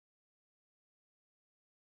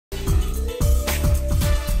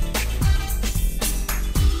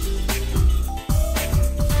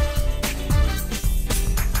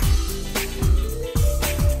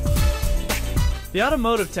The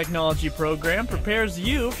Automotive Technology program prepares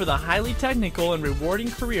you for the highly technical and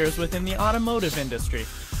rewarding careers within the automotive industry.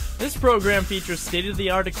 This program features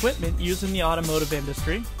state-of-the-art equipment used in the automotive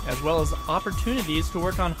industry, as well as opportunities to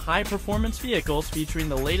work on high-performance vehicles featuring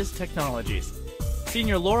the latest technologies.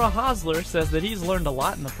 Senior Laura Hosler says that he's learned a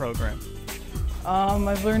lot in the program.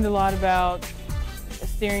 I've learned a lot about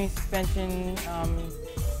steering, suspension,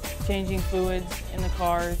 changing fluids in the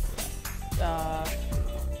cars,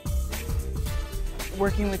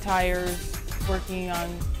 working with tires, working on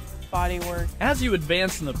body work. As you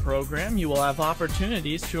advance in the program, you will have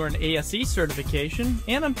opportunities to earn ASE certification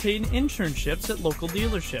and obtain internships at local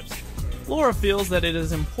dealerships. Laura feels that it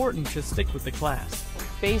is important to stick with the class.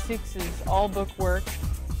 Basics is all book work.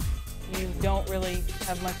 You don't really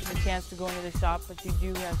have much of a chance to go into the shop, but you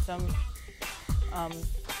do have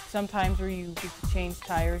some times where you get to change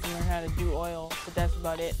tires and learn how to do oil, but that's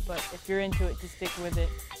about it. But if you're into it, just stick with it,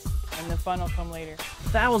 and the fun will come later.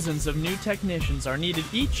 Thousands of new technicians are needed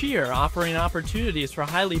each year, offering opportunities for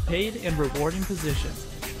highly paid and rewarding positions.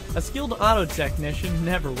 A skilled auto technician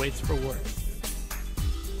never waits for work.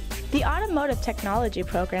 The Automotive Technology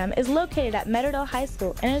program is located at Meadowdale High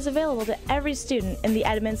School and is available to every student in the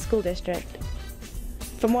Edmonds School District.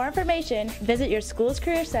 For more information, visit your school's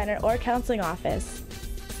Career Center or counseling office.